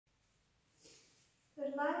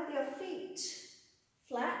lie with your feet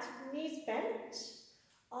flat, knees bent,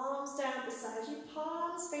 arms down beside you,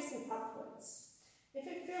 palms facing upwards. If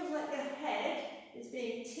it feels like your head is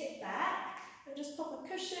being tipped back, then just pop a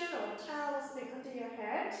cushion or a towel or something under your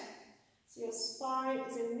head so your spine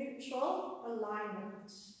is in neutral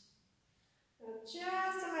alignment. Now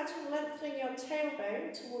just imagine lengthening your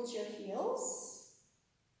tailbone towards your heels.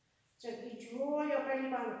 Gently draw your belly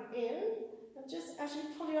button in, and just as you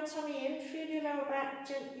pull your tummy in, feel your lower back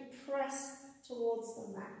gently press towards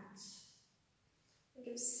the mat. Think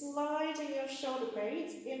of sliding your shoulder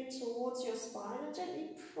blades in towards your spine and gently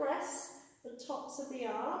press the tops of the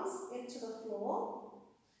arms into the floor.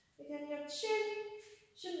 Again, your chin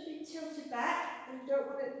shouldn't be tilted back and you don't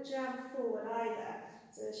want it to jam forward either.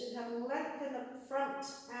 So it should have length in the front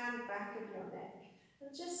and back of your neck.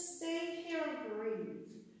 And just stay here and breathe.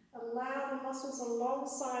 Allow the muscles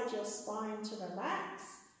alongside your spine to relax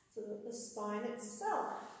so that the spine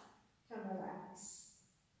itself can relax.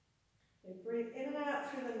 So breathe in and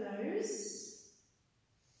out through the nose.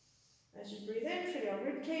 As you breathe in, feel your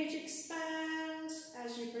ribcage expand.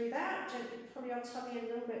 As you breathe out, gently pull your tummy in a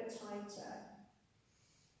little bit tighter.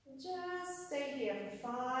 And just stay here for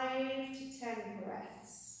 5 to 10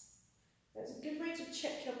 breaths. That's a good way to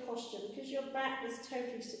check your posture because your back is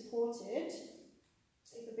totally supported.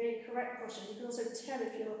 It can be a correct posture. You can also tell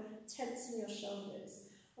if you're tensing your shoulders.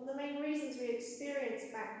 One of the main reasons we experience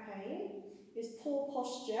back pain is poor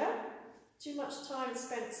posture, too much time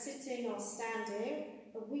spent sitting or standing,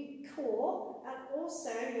 a weak core, and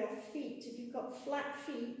also your feet. If you've got flat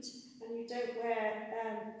feet and you don't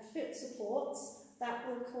wear foot supports, that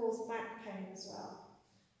will cause back pain as well.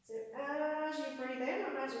 So as you breathe in,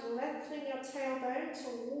 imagine lengthening your tailbone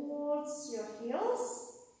towards your heels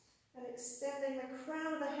and extending the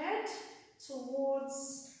crown of the head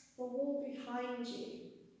towards the wall behind you.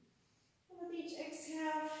 And with each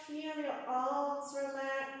exhale, feel your arms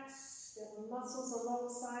relax, feel the muscles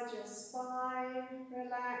alongside your spine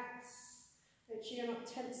relax. Make sure you're not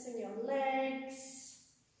tensing your legs.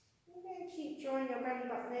 You're going to keep drawing your belly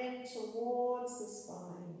button in towards the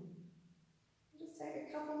spine. Just take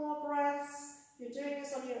a couple more breaths. If you're doing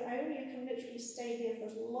this on your own, you can literally stay here for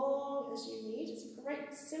as long as you need. It's a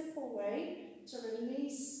great simple way to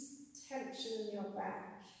release tension in your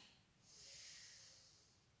back.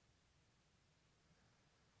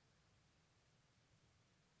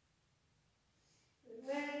 And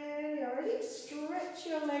when you're ready, stretch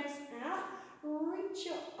your legs out, reach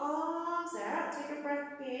your arms out, take a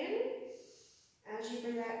breath in. As you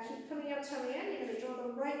breathe out, keep pulling your tummy in. You're going to draw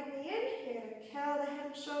the right knee in. You're going to curl the head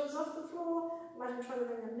and shoulders off the floor. Imagine trying to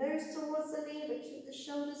bring the nose towards the knee, but keep the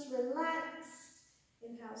shoulders relaxed.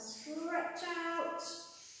 Inhale, stretch out.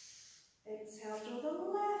 Exhale, draw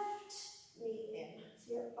the left knee in.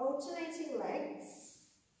 So you're alternating legs.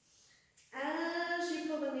 As you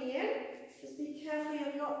pull the knee in, just be careful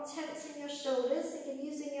you're not tensing your shoulders. So you're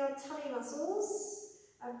using your tummy muscles.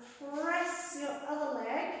 And press your other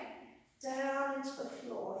leg down into the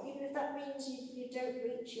floor, even if that means you don't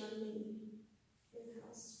reach your knee.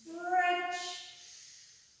 Inhale, stretch.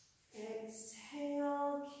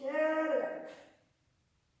 Exhale, curl it up.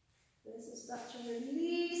 This will start to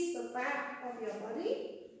release the back of your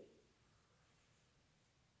body.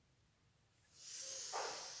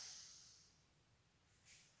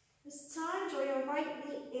 This time, draw your right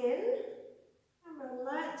knee in and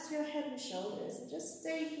relax your head and shoulders. And just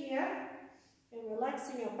stay here. And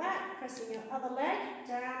relaxing your back, pressing your other leg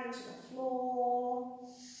down into the floor.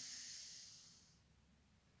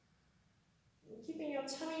 And keeping your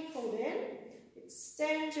tummy pulled in,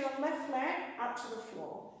 extend your left leg up to the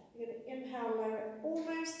floor. You're going to inhale, lower it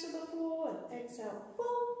almost to the floor, and exhale,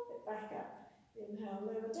 pull it back up. Inhale,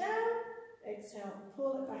 lower down, exhale,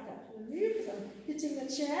 pull it back up. And move because I'm hitting the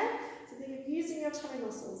chair. So think of using your tummy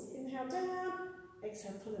muscles. Inhale down,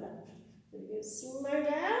 exhale, pull it up. Then you go slow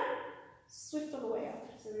down. Swift on the way up.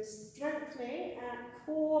 So we're strengthening our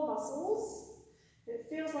core muscles. If it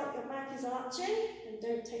feels like your back is arching, then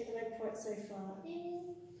don't take the leg quite so far.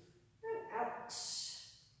 In and out.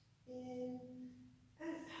 In and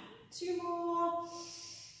out. 2 more.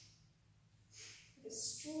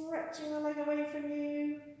 Just stretching the leg away from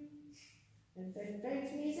you. And bend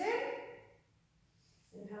both knees in.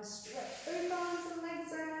 Inhale, stretch both arms and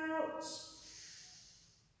legs out.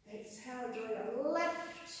 Exhale, draw your left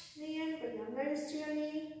knee in, bring your nose to your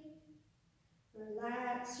knee.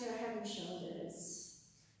 Relax your head and shoulders.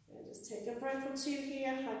 And just take a breath or 2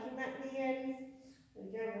 here, hugging that knee in. And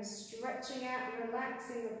again, we're stretching out and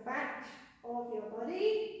relaxing the back of your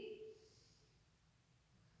body.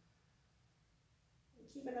 And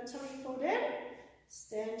keeping the tummy pulled in.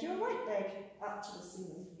 Extend your right leg up to the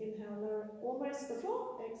ceiling. Inhale, lower it almost to the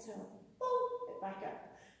floor. Exhale, pull it back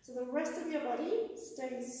up. So the rest of your body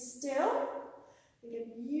stays still.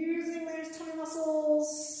 Again, using those tummy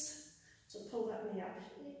muscles to pull that knee up.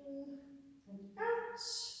 In and out.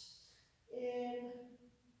 In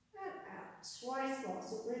and out. Twice more.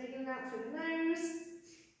 So breathing in and out through the nose.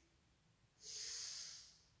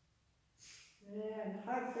 And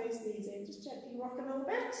hug those knees in. Just gently rock a little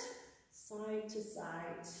bit. Side to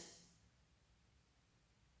side.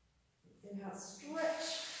 Inhale,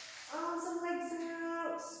 stretch. Arms and legs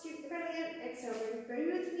out. Scoop the belly in. Exhale, bring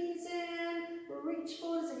both knees in. Reach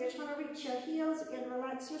forward as if you're trying to reach your heels. Again,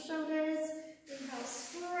 relax your shoulders. Inhale,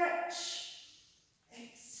 stretch.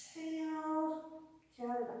 Exhale.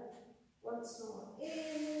 Carry that once more.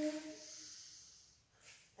 In.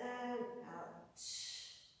 And out.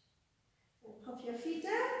 And pop your feet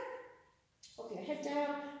down. Pop your head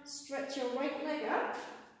down. Stretch your right leg up.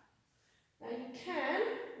 Now you can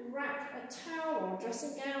wrap a towel or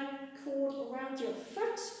dressing gown cord around your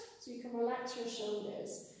foot so you can relax your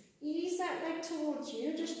shoulders. Ease that leg towards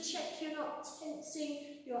you. Just check you're not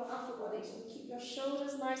tensing your upper body. So keep your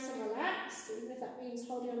shoulders nice and relaxed, even if that means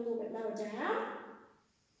holding a little bit lower down.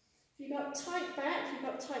 If you've got tight back, you've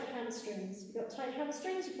got tight hamstrings. If you've got tight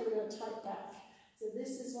hamstrings, you've probably got a tight back. So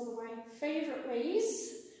this is one of my favourite ways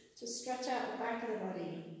to stretch out the back of the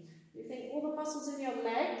body. You think all the muscles in your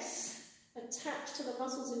legs attached to the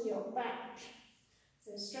muscles in your back.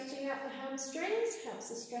 So stretching out the hamstrings helps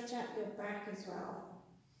to stretch out your back as well.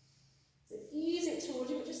 So ease it towards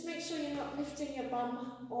you, but just make sure you're not lifting your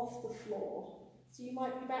bum off the floor. So you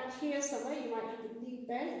might be back here somewhere, you might have the knee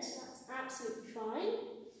bent, that's absolutely fine.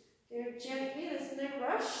 Go gently, there's no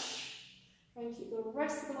rush. Try and keep the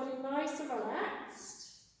rest of the body nice and relaxed.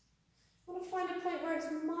 You want to find a point where it's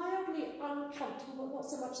mildly uncomfortable, but not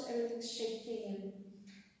so much that everything's shaking and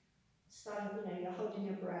starting, you're holding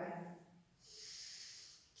your breath.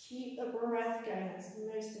 Keep the breath going, that's the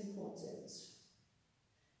most important.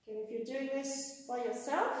 Okay, if you're doing this by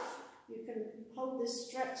yourself, you can hold this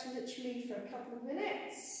stretch literally for a couple of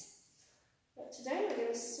minutes. But today we're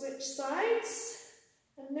going to switch sides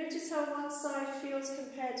and notice how one side feels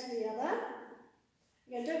compared to the other.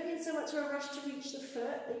 Again, don't be in so much of a rush to reach the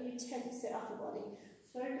foot that you tense the upper body.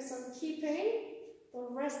 Focus on keeping the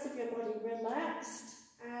rest of your body relaxed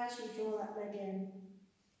as you draw that leg in.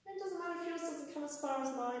 It doesn't matter if yours doesn't come as far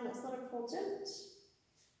as mine, that's not important.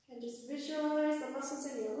 And just visualize the muscles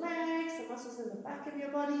in your legs, the muscles in the back of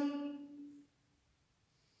your body.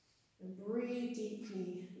 And breathe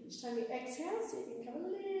deeply. Each time you exhale, so you can come a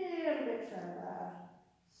little bit further.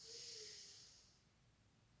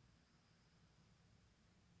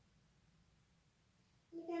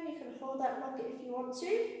 And again, you can hold that longer if you want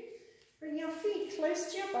to. Bring your feet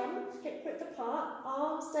close to your bum, hip width apart,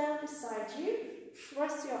 arms down beside you.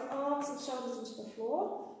 Press your arms and shoulders into the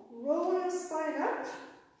floor. Roll your spine up.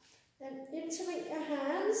 Then interlink your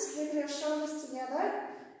hands with your shoulders together.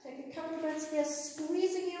 Take a couple of breaths here,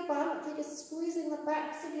 squeezing your bum. I think you're squeezing the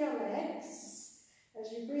backs of your legs.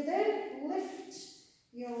 As you breathe in, lift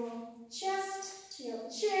your chest to your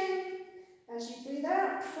chin. As you breathe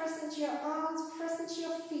out, press into your arms, press into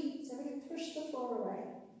your feet. So really push the floor away.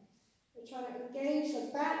 We're trying to engage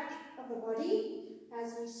the back of the body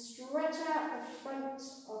as we stretch out the front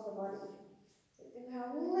of the body. So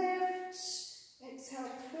inhale, lift. Exhale,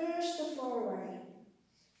 push the floor away.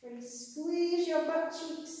 Really squeeze your butt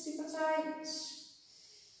cheeks super tight.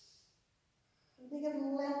 And think of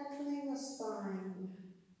lengthening the spine.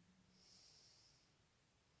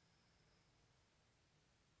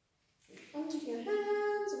 Onto your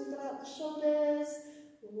hands, wiggle out the shoulders,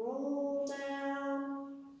 roll down,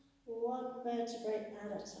 one vertebrae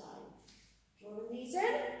at a time. Draw the knees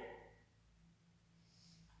in.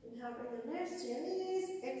 Inhale, bring the nose to your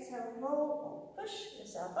knees. Exhale, roll or push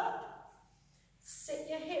yourself up. Sit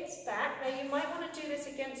your hips back. Now you might want to do this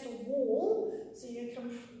against a wall so you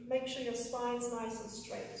can make sure your spine's nice and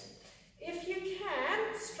straight. If you can,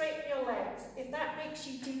 straighten your legs. If that makes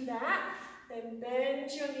you do that, then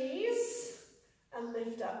bend your knees and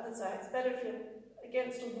lift up. And so it's better if you're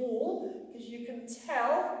against a wall because you can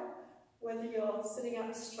tell whether you're sitting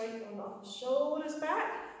up straight or not. Shoulders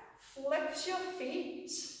back, flex your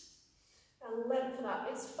feet and lengthen up.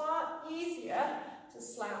 It's far easier to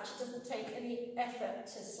slouch. It doesn't take any effort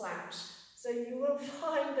to slouch. So you will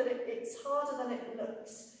find that it's harder than it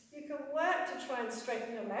looks. You can work to try and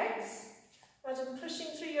straighten your legs. Imagine pushing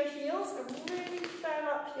through your heels and really firm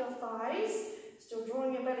up your thighs. Still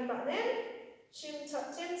drawing your belly button in. Chin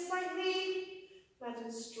tucked in slightly.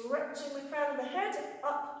 Imagine stretching the crown of the head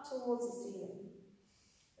up towards the ceiling.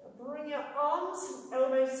 Now bring your arms and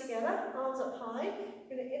elbows together, arms up high.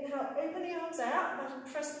 You're going to inhale, open the arms out, imagine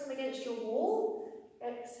pressing them against your wall.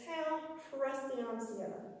 Exhale, press the arms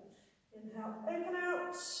together. Inhale, open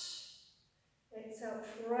out. Exhale,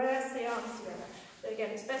 press the arms together. So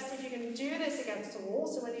again, it's best if you can do this against the wall.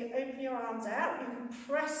 So when you open your arms out, you can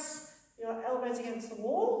press your elbows against the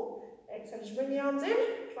wall. Exhale, just bring the arms in.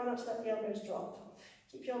 Try not to let the elbows drop.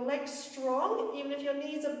 Keep your legs strong, even if your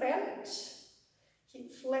knees are bent.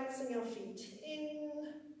 Keep flexing your feet in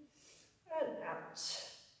and out.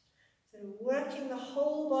 So working the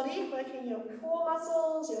whole body, working your core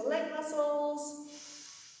muscles, your leg muscles.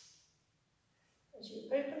 As you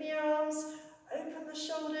open the arms, open the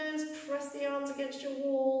shoulders, press the arms against your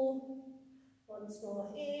wall. Once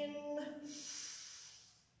more in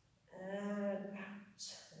and out.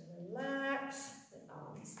 And relax the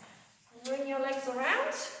arms. Bring your legs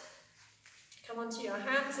around. Come onto your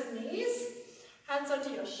hands and knees. Hands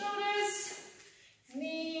onto your shoulders.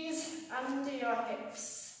 Knees under your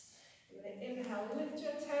hips. You're going to inhale, lift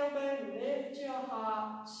your tailbone, lift your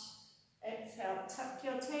heart. Exhale, tuck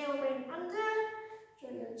your tailbone under.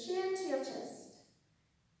 Draw your chin to your chest.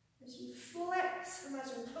 As you flex,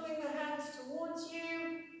 imagine pulling the hands towards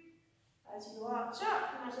you. As you arch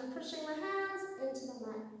up, imagine pushing the hands into the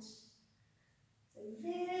mat. So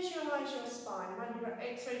visualize your spine. Imagine you've got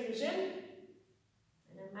X-ray vision.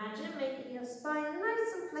 And imagine making your spine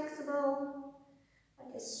nice and flexible,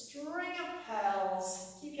 like a string of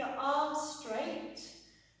pearls. Keep your arms straight.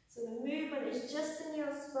 So the movement is just in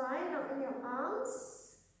your spine, not in your arms.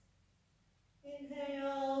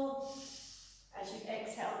 Inhale. As you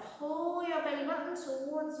exhale, pull your belly button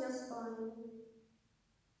towards your spine.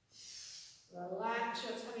 Relax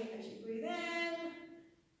your tummy as you breathe in.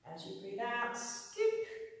 As you breathe out, scoop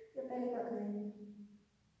your belly button in.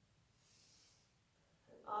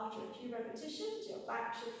 After a few repetitions, your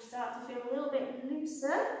back should start to feel a little bit looser.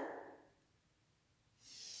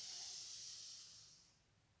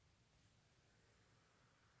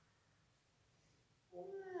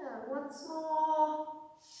 Yeah, once more.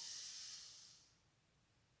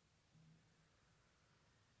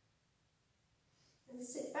 And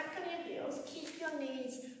sit back on your heels. Keep your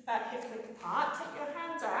knees hip width apart. Take your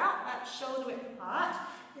hands out at shoulder width apart.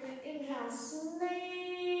 You're going to inhale,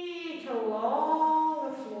 snake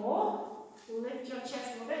along the floor. Lift your chest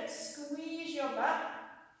a little bit. Squeeze your butt.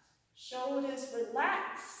 Shoulders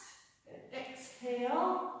relaxed. And exhale.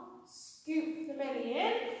 Scoop the belly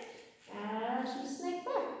in. As you snake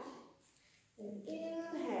back. And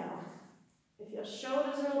inhale. If your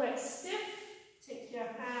shoulders are a little bit stiff, take your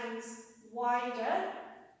hands wider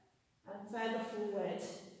and further forward.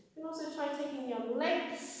 You can also try taking your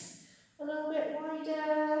legs a little bit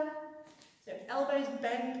wider. So elbows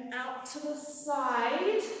bend out to the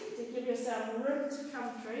side to give yourself room to come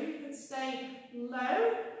through. You can stay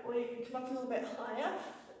low or you can come up a little bit higher.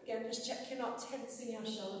 But again, just check you're not tensing your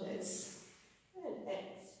shoulders. And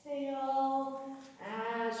exhale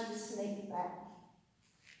as you snake back.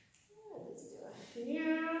 Let's do a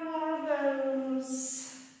few more of those.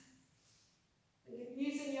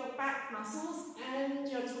 Using your back muscles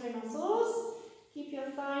and your tummy muscles. Keep your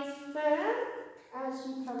thighs firm as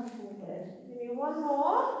you come forward. Give me one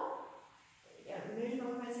more. There you go.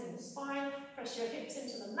 Move on in the spine. Press your hips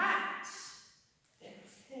into the mat.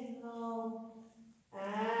 Exhale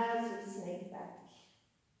as we snake back.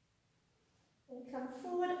 And come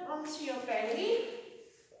forward onto your belly,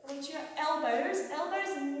 onto your elbows.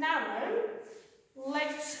 Elbows narrow,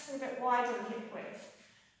 legs a bit wider than hip width.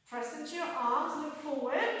 Press into your arms, look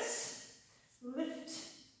forward, lift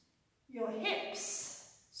your hips,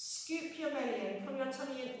 scoop your belly in, pull your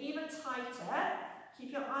tummy in even tighter,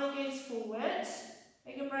 keep your eye gaze forward,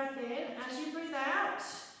 take a breath in, as you breathe out,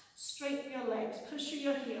 straighten your legs, push through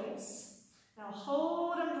your heels. Now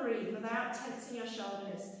hold and breathe without tensing your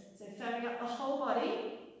shoulders, so firming up the whole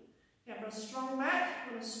body. You have a strong back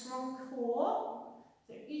and a strong core,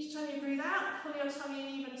 so each time you breathe out, pull your tummy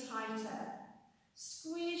in even tighter.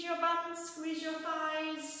 Squeeze your bum, squeeze your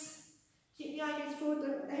thighs. Keep the eye gaze forward,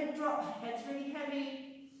 don't let the head drop. Head's really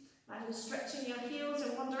heavy. Imagine stretching your heels in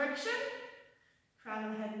one direction,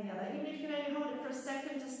 crown of the head in the other. Even if you can only hold it for a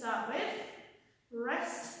second to start with,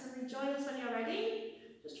 rest and rejoin us when you're ready.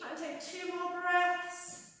 Just try and take 2 more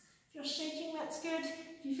breaths. If you're shaking, that's good.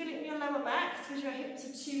 If you feel it in your lower back, it's because your hips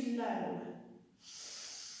are too low.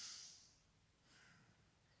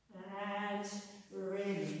 And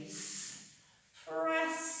release.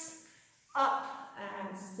 Press up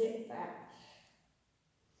and sit back.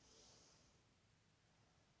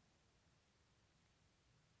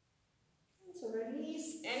 And to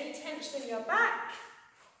release any tension in your back,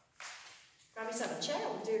 grab you sit on a chair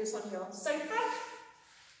or do this on your sofa.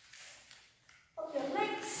 Up your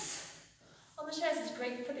legs. On the chairs is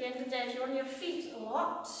great for the end of the day. If you're on your feet a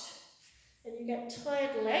lot and you get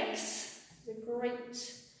tired legs, it's a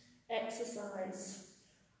great exercise.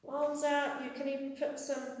 Arms out, you can even put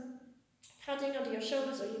some padding under your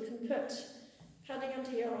shoulders, or you can put padding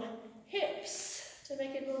under your hips to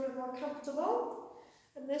make it a little bit more comfortable.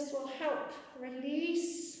 And this will help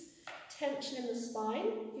release tension in the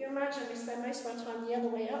spine. You imagine we spend most of our time the other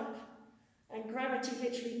way up, and gravity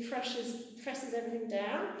literally presses everything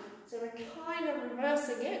down. So we're kind of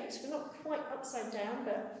reversing it. We're not quite upside down,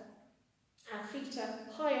 but our feet are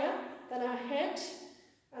higher than our head.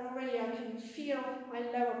 And already I can feel my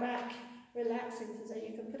lower back relaxing. So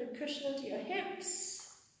you can put a cushion under your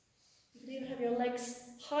hips. You can even have your legs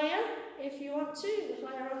higher if you want to,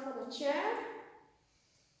 higher up on a chair.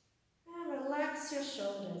 And relax your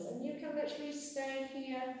shoulders. And you can literally stay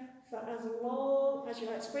here for as long as you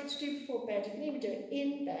like. It's great to do before bed. You can even do it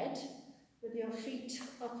in bed with your feet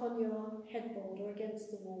up on your headboard or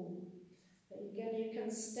against the wall. But again, you can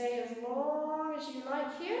stay as long as you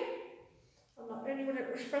like here. And not only will it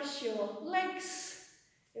refresh your legs,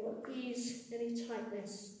 it will ease any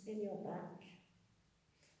tightness in your back.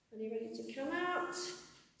 When you're ready to come out,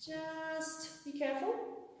 just be careful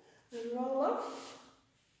and roll off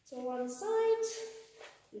to one side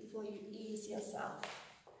before you ease yourself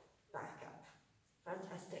back up.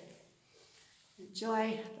 Fantastic.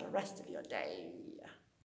 Enjoy the rest of your day.